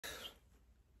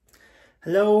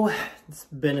Hello, it's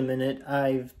been a minute.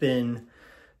 I've been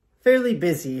fairly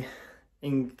busy,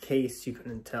 in case you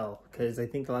couldn't tell, because I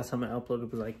think the last time I uploaded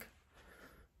was like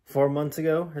 4 months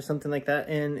ago or something like that,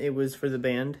 and it was for the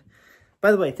band.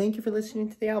 By the way, thank you for listening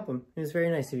to the album. It was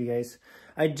very nice of you guys.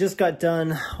 I just got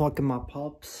done walking my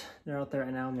pups. They're out there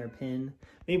right now in their pen.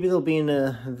 Maybe they'll be in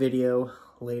a video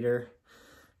later.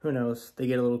 Who knows? They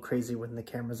get a little crazy when the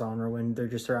camera's on or when they're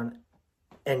just around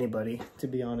anybody, to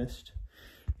be honest.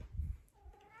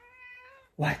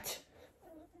 What?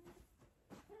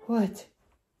 What?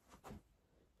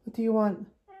 What do you want?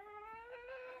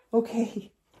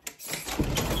 Okay.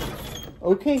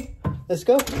 Okay, let's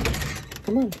go.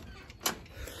 Come on.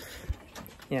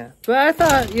 Yeah, but I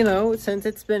thought, you know, since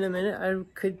it's been a minute, I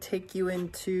could take you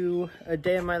into a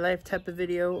day in my life type of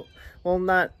video. Well,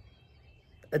 not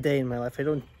a day in my life. I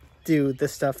don't do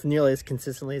this stuff nearly as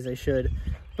consistently as I should,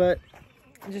 but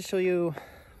I'll just show you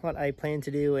what I plan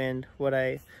to do and what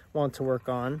I want to work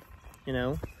on, you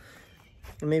know.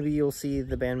 And maybe you'll see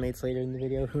the bandmates later in the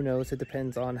video. Who knows? It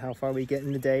depends on how far we get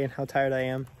in the day and how tired I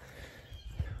am.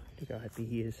 Look how happy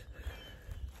he is.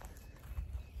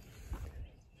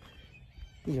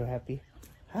 He's so happy.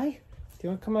 Hi, do you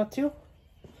want to come out too?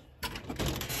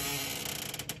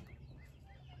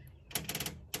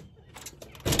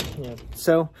 Yeah,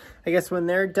 so I guess when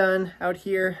they're done out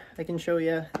here, I can show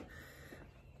you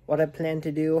what I plan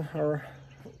to do or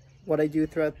what I do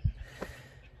throughout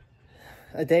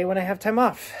a day when I have time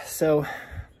off. So,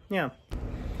 yeah.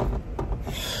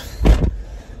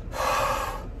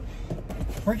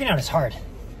 Working out is hard.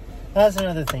 That's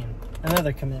another thing,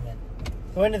 another commitment.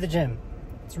 Going to the gym,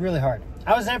 it's really hard.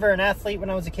 I was never an athlete when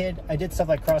I was a kid. I did stuff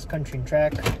like cross country and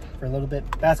track for a little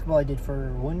bit. Basketball I did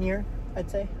for 1 year,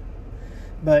 I'd say.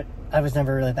 But I was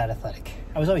never really that athletic.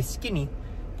 I was always skinny,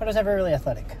 but I was never really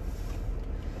athletic.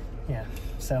 Yeah,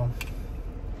 so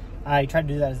I try to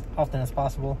do that as often as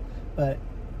possible, but,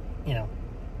 you know,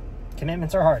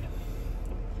 commitments are hard.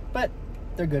 But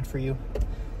they're good for you.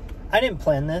 I didn't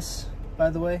plan this, by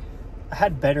the way. I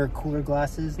had better cooler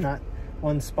glasses, not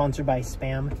ones sponsored by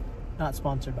Spam. Not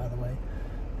sponsored, by the way.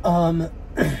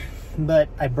 But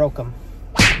I broke them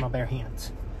with my bare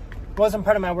hands. It wasn't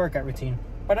part of my workout routine,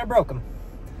 but I broke them.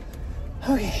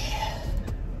 Okay.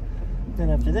 Then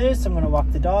after this, I'm going to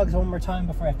walk the dogs one more time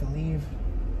before I have to leave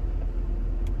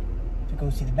to go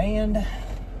see the band.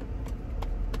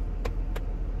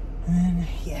 And then,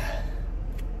 yeah,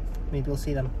 maybe we'll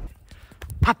see them.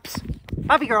 Pups!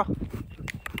 Puppy girl!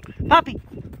 Puppy!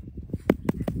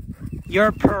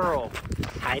 You're Pearl.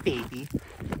 Hi, baby.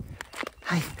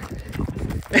 Hi.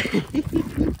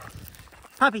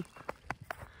 Puppy.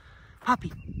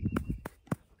 Puppy.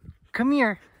 Come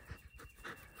here.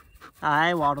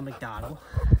 Hi, Waldo McDonald.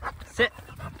 Sit.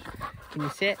 Can you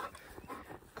sit?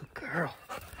 Good girl.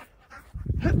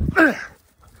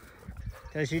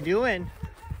 How's you doing?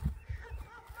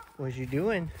 What's you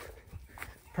doing?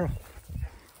 Pearl.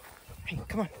 Hey,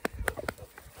 come on.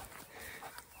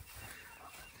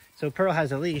 So Pearl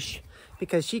has a leash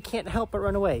because she can't help but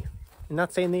run away and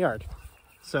not stay in the yard.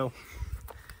 So,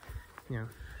 you know,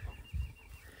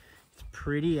 it's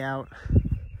pretty out.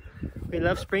 We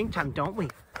love springtime, don't we?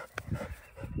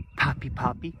 Poppy,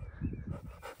 poppy.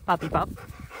 Poppy, pop.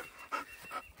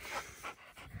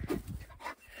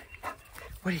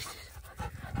 What is this?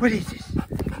 What is this?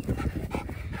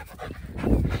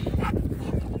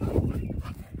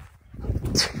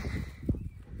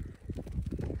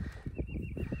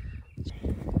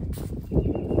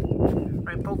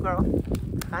 Right, Pearl girl.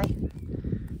 Hi.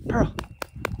 Pearl.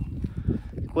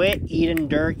 Quit eating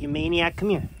dirt, you maniac. Come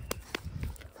here.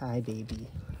 Hi, baby.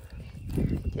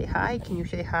 Say hi. Can you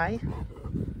say hi?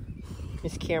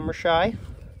 Miss Camera Shy.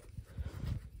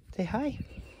 Say hi.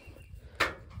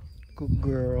 Good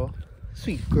girl.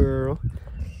 Sweet girl.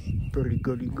 Pretty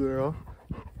goody girl.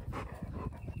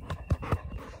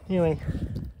 Anyway,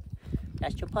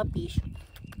 that's your puppies.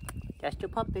 That's your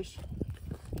puppies.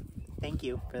 Thank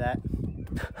you for that.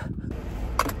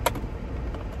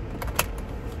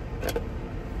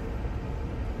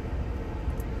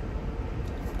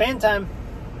 Band time.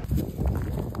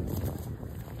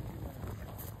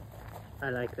 I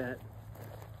like that.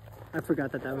 I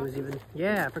forgot that was even,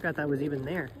 yeah, I forgot that was even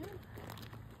there.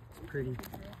 It's pretty.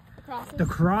 The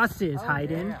cross is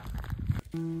hiding. Yeah.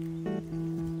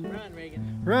 Run,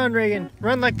 Reagan. Run, Reagan.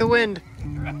 Run like the wind.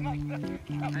 Run like the...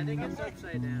 I think it's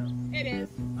upside down. It is.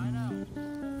 I know.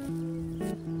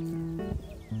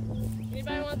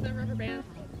 Anybody want the rubber band?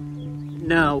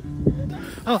 No.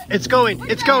 Oh, it's going.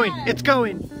 It's going. It's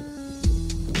going.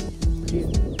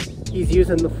 He's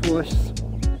using the force.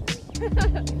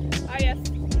 Ah, yes.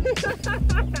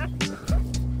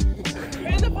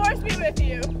 with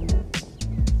you.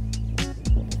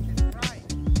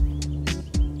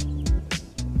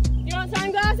 You want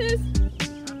sunglasses?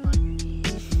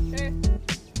 Okay.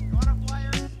 You want a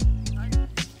flyer?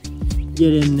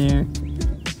 Get in there.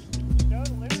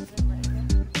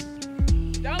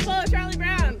 Don't follow Charlie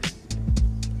Brown.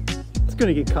 It's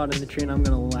gonna get caught in the tree and I'm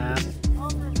gonna laugh.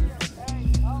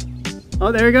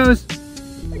 Oh, there he goes.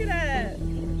 Look at that.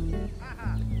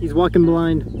 He's walking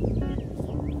blind.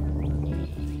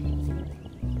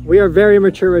 We are very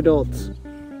mature adults. So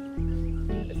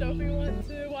if we want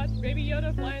to watch Baby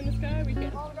Yoda fly in the sky, we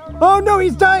can. Oh no,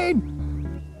 he's dying!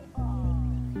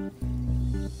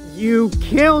 You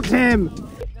killed him!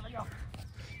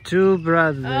 Two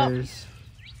brothers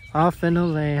off in a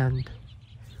land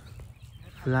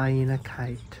flying a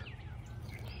kite.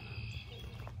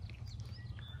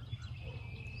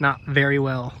 Not very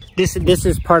well. This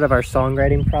is part of our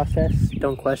songwriting process.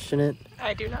 Don't question it.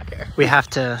 I do not care. We have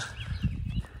to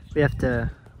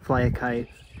fly a kite.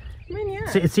 I mean,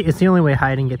 yeah. It's the only way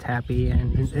Hayden gets happy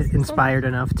and is inspired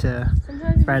enough to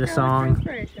Sometimes write a you song. feel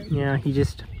like inspiration. Yeah, he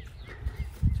just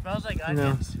Smells like you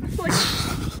know. onions.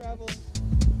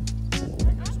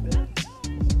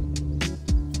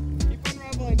 Keep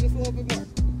unraveling just a little bit more.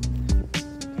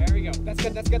 There we go. That's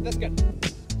good, that's good, that's good.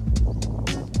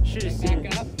 Should have seen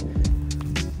Back it. up.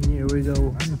 Here we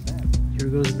go. Here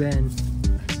goes Ben.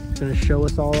 He's gonna show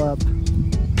us all up.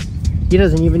 He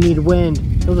doesn't even need wind.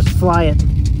 He'll just fly it.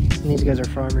 And these guys are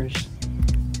farmers.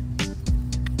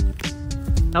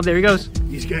 Oh, there he goes.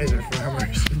 These guys are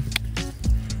farmers.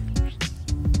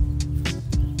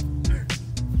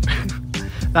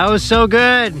 That was so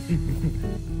good.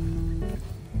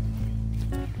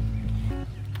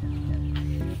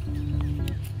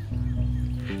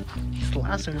 He's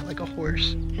lassoing it like a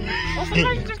horse. Well,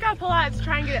 sometimes you just gotta pull out to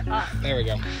try and get it up. There we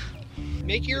go.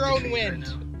 Make your own wind.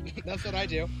 That's what I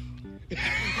do.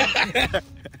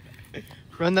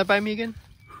 Run that by me again.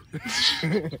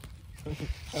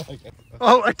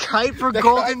 Oh, a kite for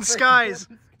golden skies.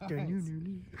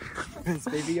 It's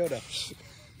Baby Yoda.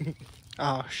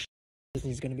 Oh,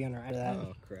 Disney's gonna be on our that.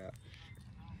 Oh, crap.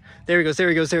 There he goes, there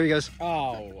he goes, there he goes.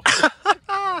 Oh.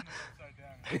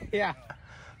 Yeah.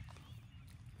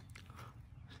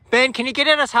 Ben, can you get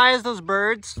it as high as those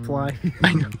birds? Fly.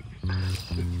 I know.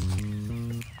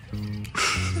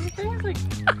 The thing is, like,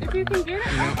 if you can get it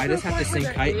up I to just a have to point sing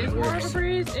where kite there and is it more of works. a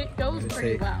breeze, it goes Let's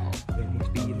pretty say- well. There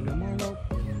must be tomorrow.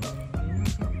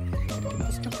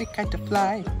 Stupid kite to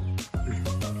fly.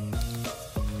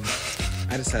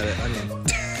 I just had it onion.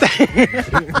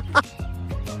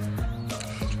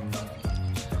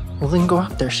 Well, then go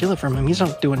out there, steal it from him. He's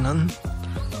not doing nothing.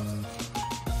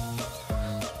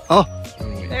 Oh,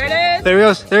 There it is. there he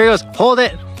goes, there he goes. Hold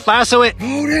it, lasso it.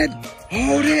 Hold it!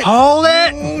 Hold it! Hold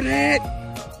it! Hold it!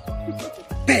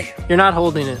 Bam! You're not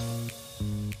holding it.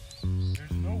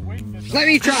 Let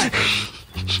me try!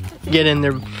 Get in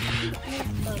there.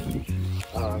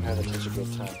 Oh, I'm having such a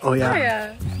good time. Oh Oh, yeah.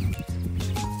 yeah.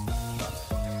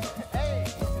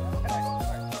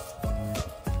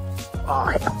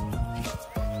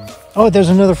 Oh, there's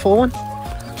another full one?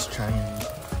 I was trying.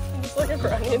 I'm just looking for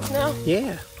onions now.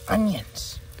 Yeah.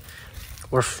 Onions.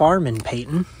 We're farming,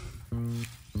 Peyton.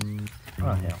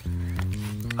 Oh, yeah.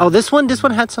 Oh, this one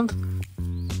had something.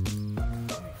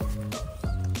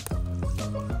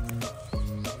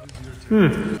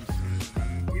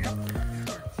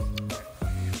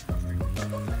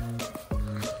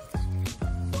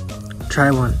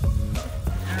 Try one.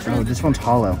 Oh, this one's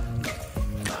hollow.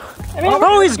 I mean,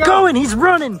 Oh, he's going! He's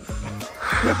running!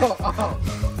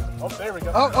 Oh, there we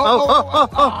go.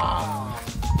 Oh.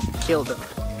 Killed him.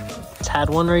 It's had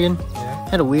one, Reagan. Yeah.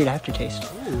 Had a weird aftertaste.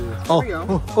 Ooh, Oh, there we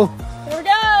go. oh, there we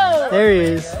go. there he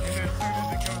is.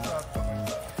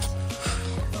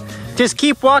 Just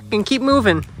keep walking, keep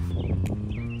moving.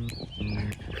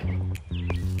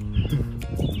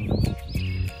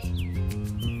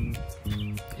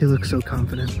 He looks so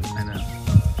confident. I know.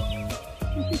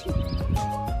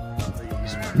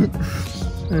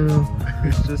 I know.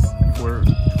 It's just 4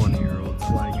 20-year-olds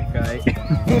flying a kite.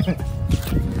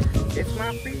 It's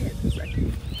my friend. It's like,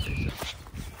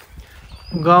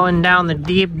 Going down the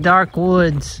deep, dark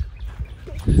woods.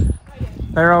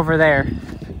 They're over there.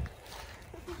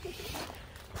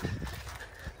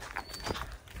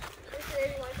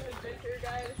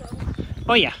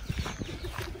 Oh yeah.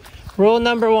 Rule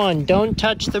number 1, don't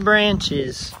touch the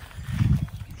branches.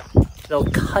 They'll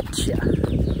cut you.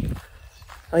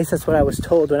 At least that's what I was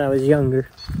told when I was younger.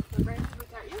 The branches will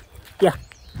cut you? Yeah.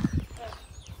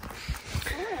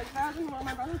 Yeah, that's what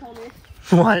my brother told me.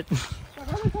 What? My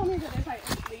brother told me that if I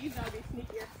ate leaves, I would be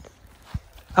sneakier.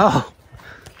 Oh.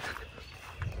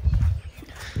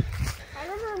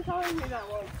 remember telling me that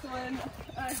once when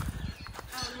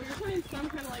we were playing some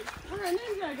kind of like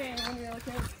ninja game when we were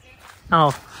kids.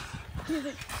 Oh. He was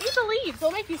like, eat the leaves,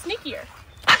 they'll make you sneakier.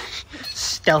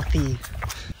 Stealthy.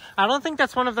 I don't think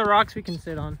that's one of the rocks we can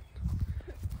sit on.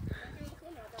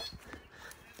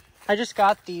 I just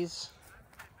got these.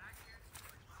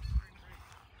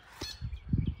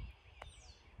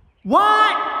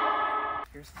 What?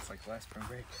 Here's it's like last spring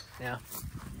break. Yeah.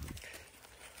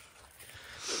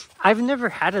 I've never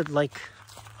had a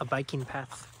biking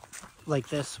path like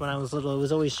this when I was little. It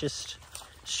was always just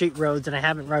street roads, and I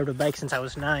haven't rode a bike since I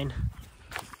was 9.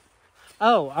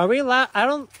 Oh, are we allowed? I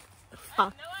don't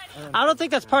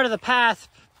think that's part of the path.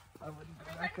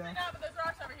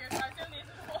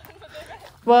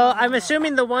 Well, I'm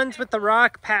assuming the ones with the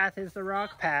rock path is the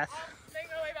rock path.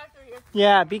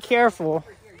 Yeah, be careful.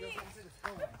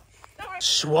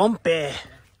 Swampy.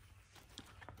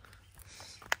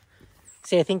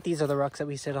 See, I think these are the rocks that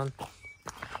we sit on.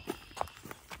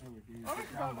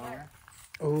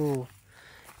 Ooh.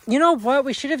 You know what?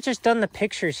 We should have just done the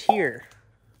pictures here.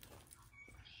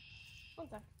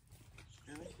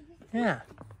 Yeah.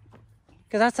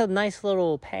 Because that's a nice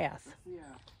little path. Yeah,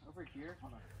 over here.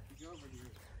 Hold on. Go over here.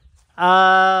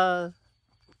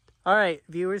 Alright,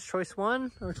 viewers, choice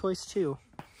 1 or choice 2?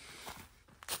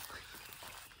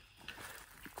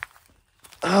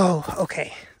 Oh,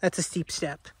 okay. That's a steep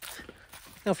step.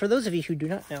 Now, for those of you who do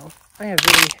not know, I have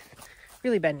really,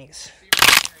 really bad knees.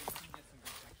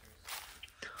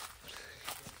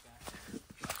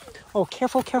 Oh,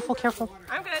 careful, careful, careful.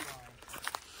 I'm good.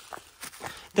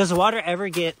 Does the water ever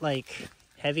get,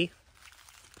 heavy?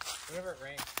 Whenever it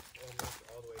rains, it'll move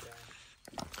all the way down.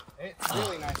 It's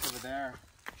really nice over there.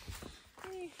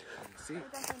 See?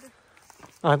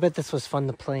 Oh, I bet this was fun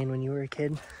to play in when you were a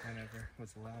kid. Whenever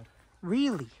was allowed.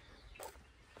 Really?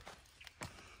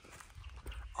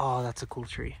 Oh, that's a cool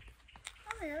tree.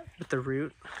 Oh, yeah. With the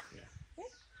root. Yeah.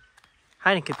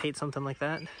 Heidi could paint something like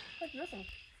that. What's missing?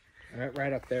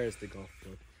 Right up there is the golf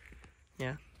club.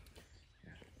 Yeah.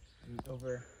 And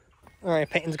over. Alright,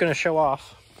 Peyton's gonna show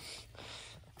off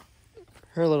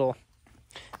her little...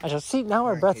 I just see, now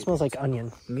our breath smells like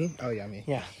onion. Me? Oh, yeah, me.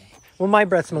 Yeah. Well, my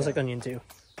breath smells like onion, too.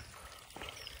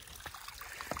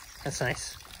 That's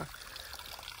nice.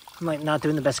 I'm, not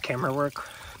doing the best camera work,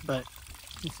 but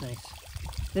it's nice.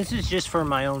 This is just for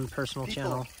my own personal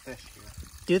channel. Fish here.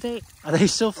 Do they? Are they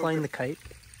still flying the kite?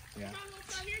 Yeah.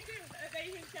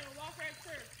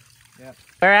 Yep.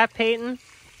 Where at, Peyton?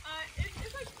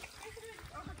 It's like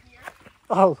over here.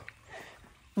 Oh.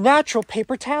 Natural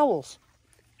paper towels.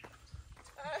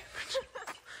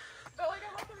 But like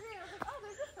I looked over here, I was like, oh,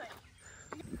 there's this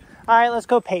thing. Alright, let's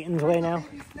go Peyton's way now.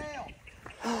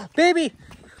 Baby!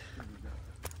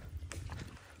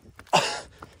 I've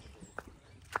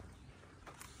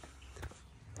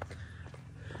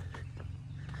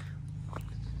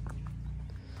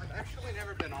actually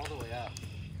never been all the way up.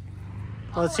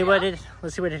 Well, let's see what it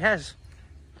has.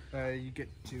 You get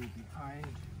to behind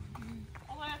the...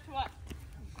 All the way up to what?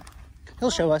 He'll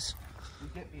show us. You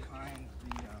get behind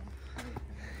the...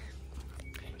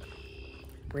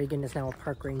 Reagan is now a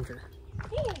park ranger.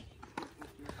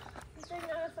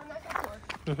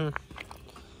 Mm-hmm.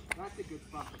 That's a good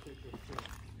spot for pictures too.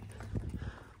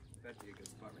 That'd be a good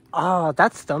spot right there. Oh,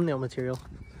 that's thumbnail material.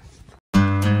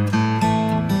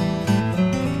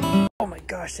 Oh my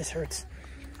gosh, this hurts.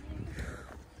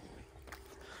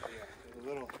 Yeah, a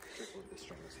little trickle of this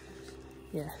strong.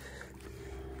 Yeah.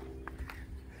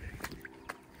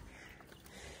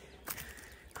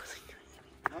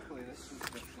 Luckily, this is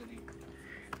the city.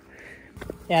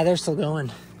 Yeah, they're still going.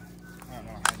 I don't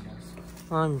know how he knows.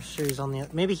 I'm sure he's on the...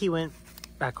 Maybe he went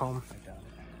back home. I doubt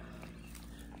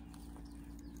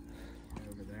it.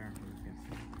 Over there.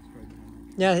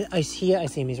 Yeah, I see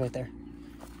him. He's right there.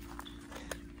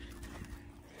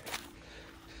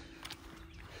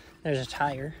 There's a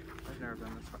tire. I've never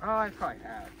been this far. Oh, I probably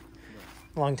have.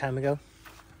 A long time ago.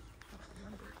 I don't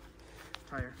remember.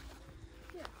 Tire.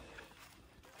 Yeah.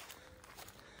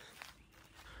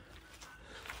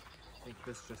 I think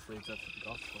this just leads up to the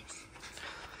golf course.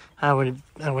 I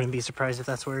wouldn't be surprised if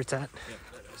that's where it's at. Yep,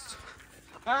 that is.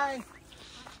 Hi!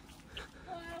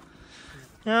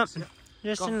 Yep,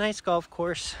 just a nice golf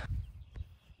course.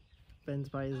 Ben's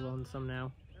by his lonesome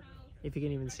now, if you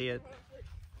can even see it.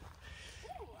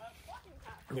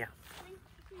 Yeah.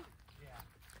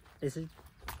 This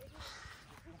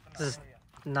is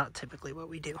not typically what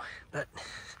we do, but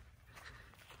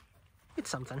it's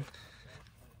something.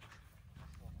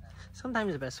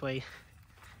 Sometimes the best way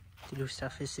to do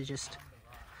stuff is to just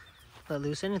let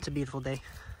loose, and it's a beautiful day.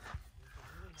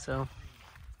 So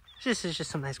it's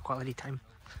just some nice quality time.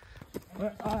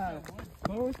 I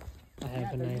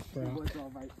have a knife, bro.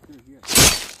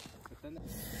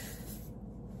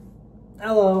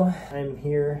 Hello. I'm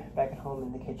here back at home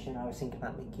in the kitchen. I was thinking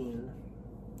about making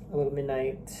a little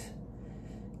midnight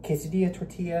quesadilla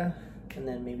tortilla, and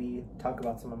then maybe talk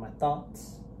about some of my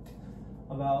thoughts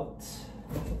about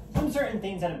some certain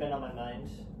things that have been on my mind,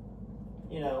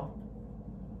 you know,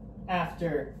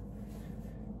 after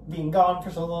being gone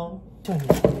for so long. Do I need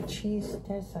the cheese?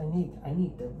 Yes, I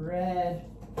need the bread.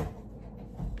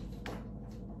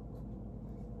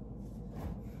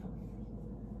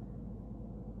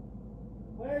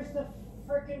 Where's the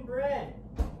frickin' bread?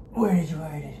 Where did you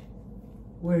hide it?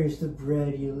 Where's the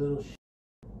bread, you little sh**?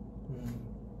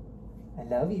 I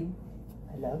love you.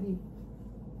 I love you.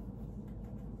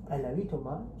 I love you too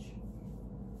much.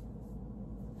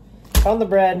 Found the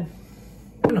bread.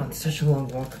 Been on such a long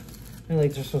walk. My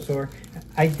legs are so sore.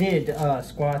 I did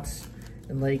squats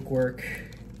and leg work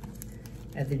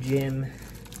at the gym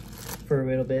for a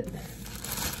little bit.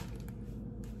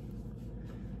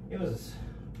 It was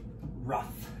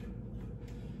rough.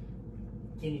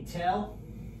 Can you tell?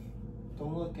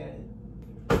 Don't look at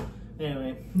it.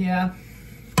 Anyway, yeah.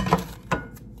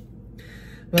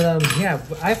 But yeah,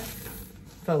 I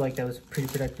felt like that was a pretty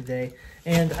productive day.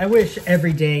 And I wish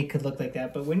every day could look like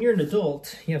that. But when you're an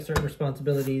adult, you have certain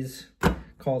responsibilities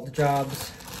called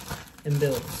jobs and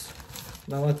bills.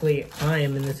 Now, luckily, I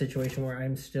am in the situation where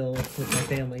I'm still with my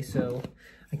family, so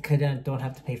I don't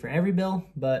have to pay for every bill,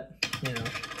 but, you know,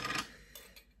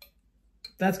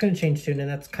 that's going to change soon, and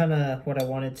that's kind of what I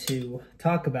wanted to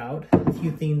talk about. A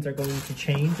few things are going to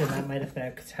change, and that might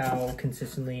affect how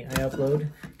consistently I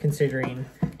upload, considering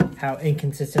how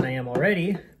inconsistent I am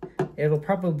already. It'll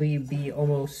probably be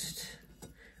almost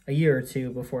a year or two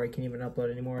before I can even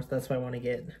upload anymore, so that's why I want to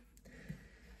get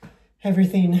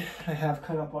everything I have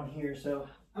cut up on here. So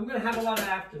I'm going to have a lot of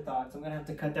afterthoughts. I'm going to have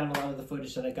to cut down a lot of the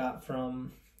footage that I got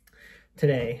from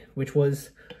today, which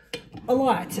was a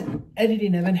lot.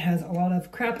 Editing Evan has a lot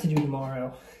of crap to do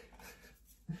tomorrow.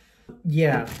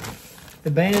 Yeah,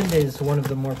 the band is one of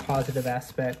the more positive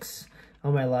aspects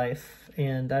of my life,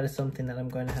 and that is something that I'm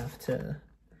going to have to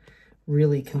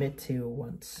really commit to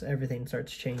once everything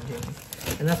starts changing.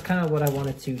 And that's kind of what I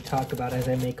wanted to talk about as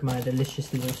I make my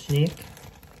delicious little snack,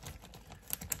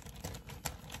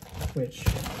 which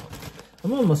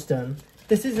I'm almost done.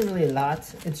 This isn't really a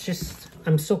lot. It's just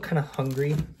I'm still kind of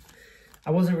hungry.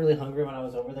 I wasn't really hungry when I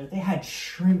was over there. They had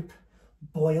shrimp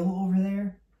boil over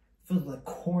there, filled with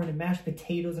corn and mashed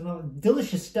potatoes and all that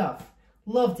delicious stuff.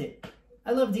 Loved it.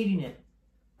 I loved eating it.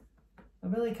 I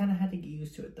really kind of had to get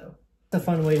used to it though. A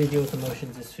fun way to deal with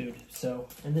emotions is food. So,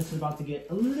 and this is about to get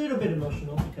a little bit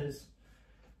emotional because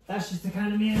that's just the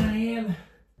kind of man I am.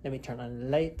 Let me turn on the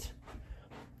light.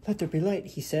 Let there be light,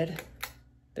 he said.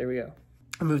 There we go.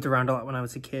 I moved around a lot when I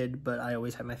was a kid, but I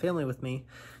always had my family with me.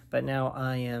 But now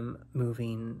I am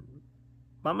moving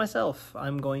by myself.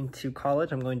 I'm going to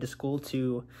college. I'm going to school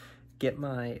to get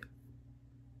my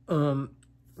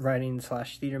writing /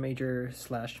 theater major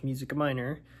 / music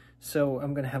minor. So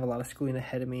I'm going to have a lot of schooling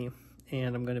ahead of me,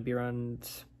 and I'm going to be around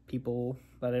people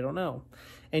that I don't know.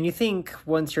 And you think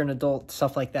once you're an adult,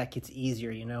 stuff like that gets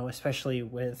easier, you know, especially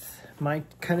with my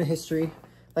kind of history.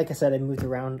 Like I said, I moved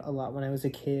around a lot when I was a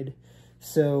kid.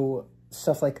 So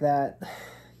stuff like that,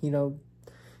 you know,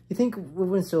 you think it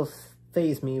wouldn't still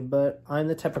faze me, but I'm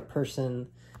the type of person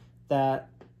that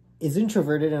is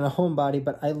introverted and a homebody,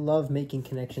 but I love making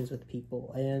connections with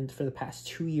people. And for the past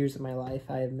 2 years of my life,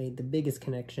 I have made the biggest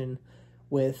connection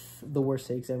with the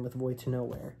Worsigs and with Void to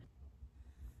Nowhere.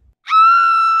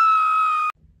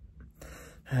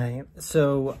 Hi.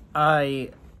 So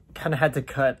I kind of had to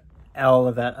cut all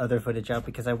of that other footage out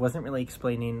because I wasn't really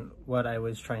explaining what I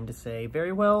was trying to say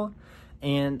very well,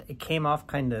 and it came off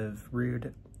kind of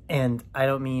rude. And I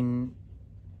don't mean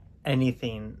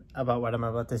anything about what I'm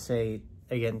about to say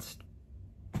against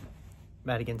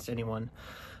anyone.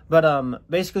 But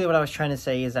basically what I was trying to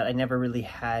say is that I never really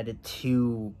had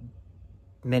too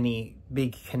many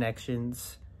big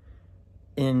connections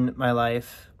in my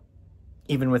life,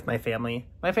 even with my family.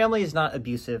 My family is not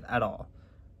abusive at all.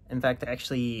 In fact, I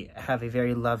actually have a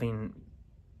very loving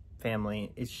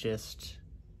family. It's just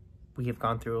we have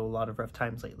gone through a lot of rough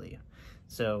times lately.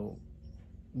 So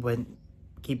when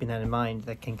keeping that in mind,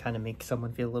 that can kind of make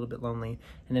someone feel a little bit lonely.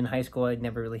 And in high school, I'd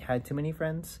never really had too many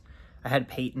friends. I had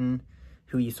Peyton,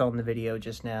 who you saw in the video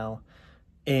just now,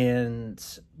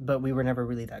 but we were never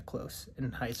really that close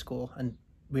in high school. And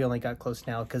we only got close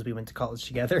now because we went to college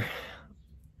together.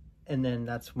 And then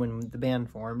that's when the band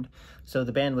formed. So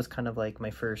the band was kind of like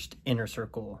my first inner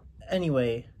circle.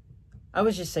 Anyway, I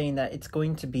was just saying that it's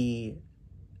going to be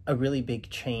a really big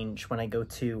change when I go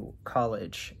to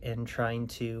college and trying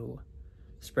to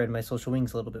spread my social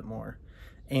wings a little bit more.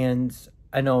 And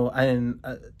I know I'm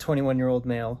a 21-year-old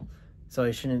male, so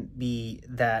I shouldn't be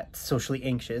that socially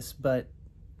anxious, but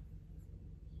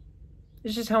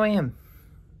it's just how I am,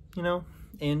 you know?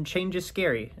 And change is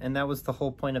scary, and that was the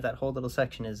whole point of that whole little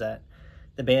section, is that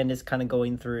the band is kind of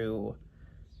going through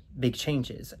big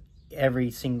changes.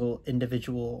 Every single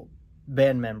individual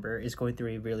band member is going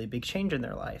through a really big change in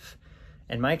their life.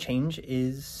 And my change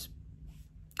is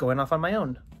going off on my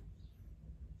own.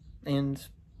 And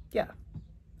yeah,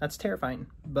 that's terrifying,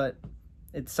 but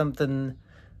it's something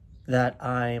that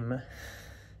I'm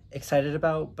excited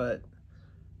about, but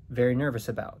very nervous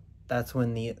about. That's where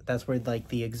like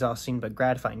the exhausting but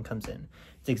gratifying comes in.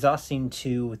 It's exhausting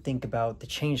to think about the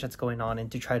change that's going on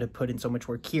and to try to put in so much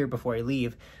work here before I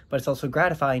leave, but it's also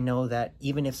gratifying to know that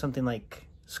even if something like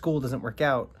school doesn't work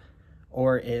out,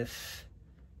 or if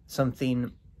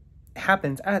something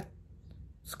happens at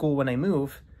school when I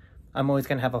move, I'm always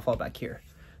going to have a fallback here.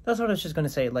 That's what I was just going to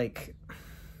say, like,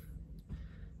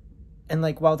 and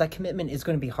like, while that commitment is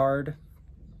going to be hard,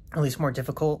 at least more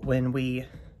difficult when we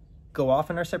go off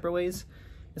in our separate ways,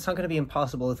 it's not going to be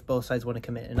impossible if both sides want to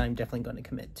commit, and I'm definitely going to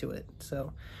commit to it.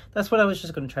 So that's what I was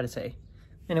just going to try to say.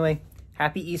 Anyway,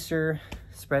 happy Easter,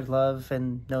 spread love,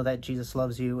 and know that Jesus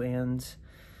loves you, and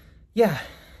yeah,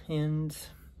 and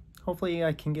hopefully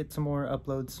I can get some more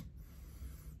uploads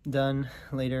done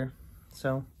later.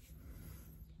 So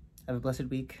have a blessed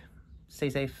week. Stay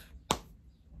safe.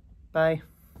 Bye.